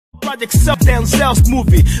project Denzel's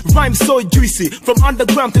movie. Rhyme so juicy, from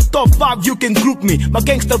underground to top 5 you can group me. My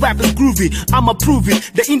gangster rap is groovy, I'ma prove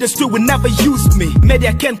it. The industry will never use me,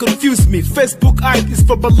 media can't confuse me. Facebook hype is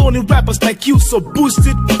for baloney rappers like you, so boost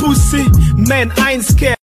it, pussy. Man, I ain't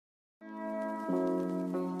scared.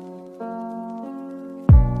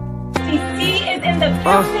 TC is in the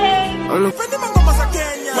building.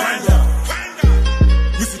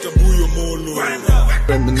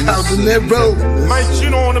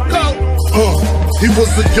 He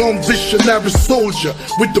was a young visionary soldier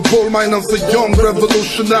with the bold mind of a young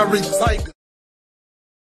revolutionary tiger.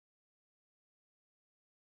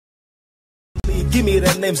 Give me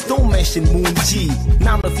the names, don't mention Moon G.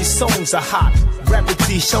 None of his songs are hot.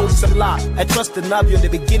 Gravity shows a lot. I trust the Navi in the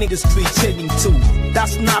beginning, the street changing too.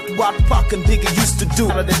 That's not what Pac and Biggie used to do.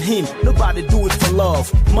 Other than him, nobody do it for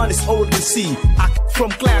love. Money's all we see. From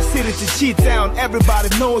Class City to G-Town, everybody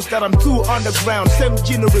knows that I'm too underground. Same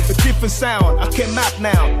genre with a different sound. I can map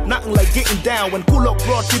now, nothing like getting down. When Kulok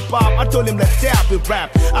brought hip-hop, I told him let's dab with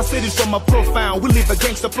rap. I said it from a profound. We live a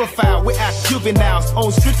gangster profile. We act juveniles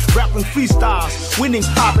on street rapping freestyles. Winning's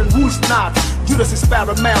hot and who's not? Judas is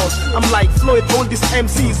paramount. I'm like Floyd on these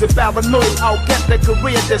MCs. If paranoid, I'll get their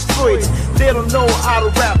career destroyed. They don't know how to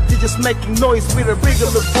rap, they're just making noise with a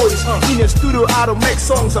regular voice. In your studio, I don't make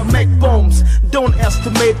songs, I make bombs. Don't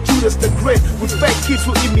estimate Judas the Great with fake kids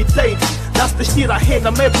who imitate. That's the shit I hate,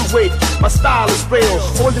 I'm everywhere. My style is real,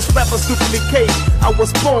 all these rappers duplicate. I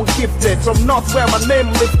was born gifted, from north where my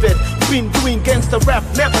name lifted. Been doing gangster rap,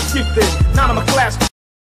 never shifted. Now I'm a class.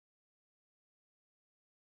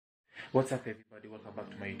 What's up everybody, welcome back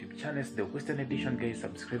to my YouTube channel. It's the Western edition, guys.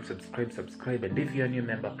 Subscribe, and if you're a new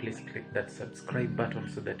member, please click that subscribe button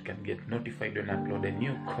so that you can get notified when I upload a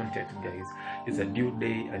new content, guys. It's a new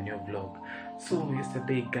day, a new vlog. So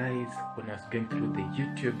yesterday, guys, when I was going through the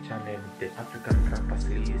YouTube channel, the African rappers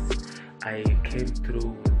list, I came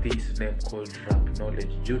through this name called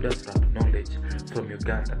Rapknowledge, Judas Rapknowledge from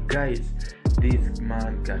Uganda. Guys, this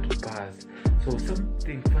man got buzzed. So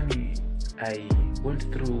something funny I went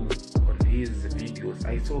through on his videos,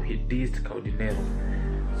 I saw he dissed denero.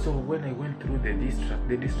 So when I went through the diss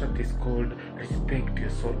track is called Respect Your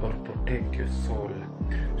Soul or Protect Your Soul.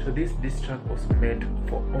 So this diss track was made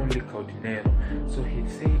for only denero. So he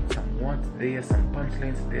said some words there, some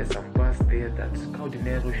punchlines there, some bars there that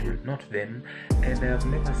denero should not them. And I have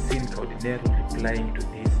never seen denero replying to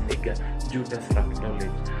this nigga Judas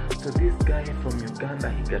Rapknowledge. So this guy from Uganda,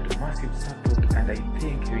 he got massive support, and I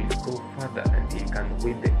think he will go further and he can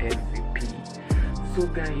win the MVP. So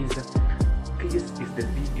guys, this is the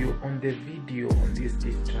video. On the video on this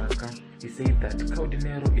diss track, he said that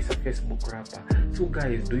denero is a Facebook rapper. So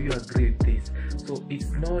guys, do you agree with this? So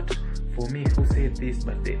it's not for me who said this,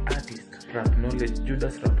 but the artist Rapknowledge,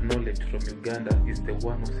 Judas Rapknowledge from Uganda is the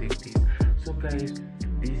one who said this. So guys,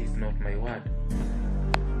 this is not my word.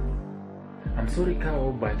 I'm sorry,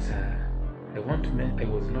 Cow, but I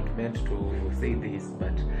was not meant to say this,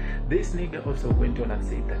 but this nigga also went on and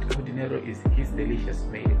said that denero is his delicious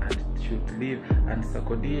meal and should leave, and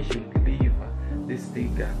Sarkodie should leave this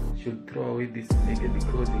nigga, should throw away this nigga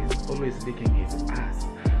because he's always licking his ass.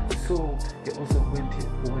 So he also went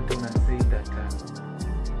on and said that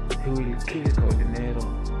he will kill denero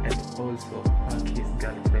and also fuck his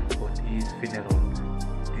girlfriend on his funeral.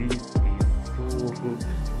 This is so rude.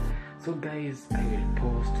 So guys, I will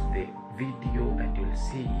post the video and you'll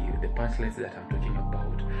see the punchlines that I'm talking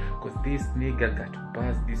about. Because this nigga got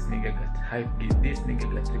buzz, this nigga got hype, this nigga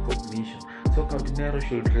got recognition. So denero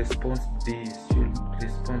should respond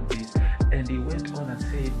this. And he went on and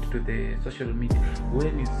said to the social media,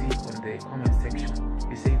 when you see on the comment section,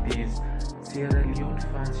 he said this: Sierra Leone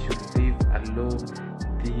fans should leave alone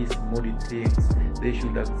these moody things. They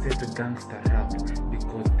should accept gangster rap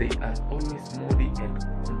because they are always moody and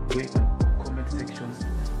going on comment sections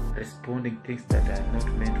responding things that are not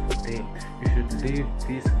meant for them. You should leave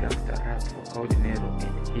this gangster rap for denero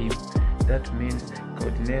and him. That means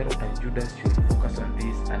denero and Judas should focus on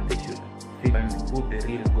this, and they should find who the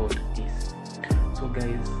real God is. So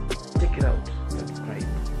guys, check it out, subscribe,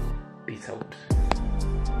 peace out.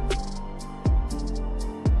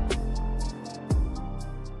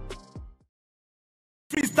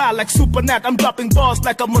 Freestyle like Supernat, I'm dropping bars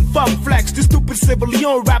like I'm on Funk Flex. These stupid Sierra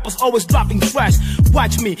Leone rappers always dropping trash.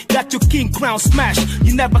 Watch me, got your king crown smash.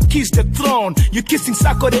 You never kiss the throne, you're kissing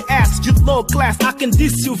Sarkodie ass. You low class, I can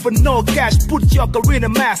diss you for no cash. Put your career in a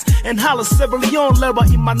mask and holler Sierra Leone level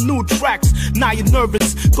in my new tracks. Now you're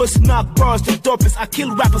nervous, Cause knock bars the dopest. I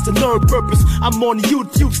kill rappers for no purpose. I'm on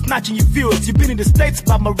YouTube snatching your viewers. You've been in the States,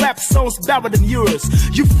 but my rap sounds better than yours.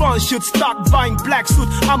 You fans should start buying black suit.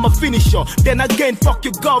 I'm a finisher. Then again, fuck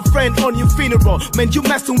your girlfriend on your funeral. Man, you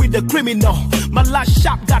messing with the criminal. My last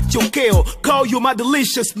shot got your kill. Call you my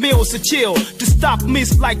delicious meal, so chill. To stop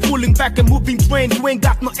miss like pulling back and moving train. You ain't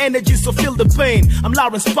got no energy, so feel the pain. I'm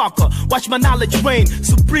Lawrence Parker, watch my knowledge reign.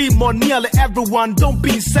 Supreme on nearly everyone, don't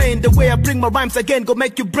be insane. The way I bring my rhymes again, go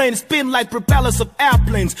make your brain spin like propellers of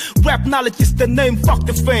airplanes. Rap knowledge is the name, fuck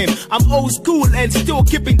the fame. I'm old school and still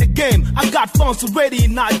keeping the game. I got fans already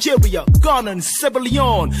in Nigeria, Ghana and Sierra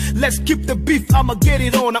Leone. Let's keep the beef, I'ma get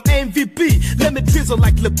it on. I'm MVP, let me drizzle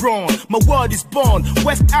like LeBron. My word is born,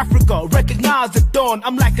 West Africa, recognize the dawn.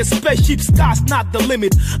 I'm like a spaceship, sky's not the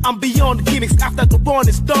limit. I'm beyond gimmicks, after the born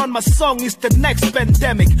is done. My song is the next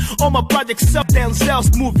pandemic. All my projects sell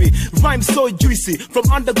Denzel's movie. Rhyme so juicy, from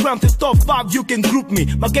underground to top 5 you can group me.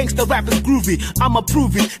 My gangster rap is groovy, I'ma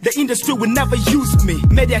prove it. The industry will never use me,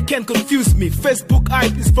 media can't confuse me. Facebook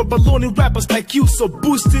hype is for baloney rappers like you, so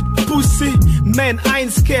boost it, pussy. Man, I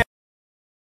ain't scared.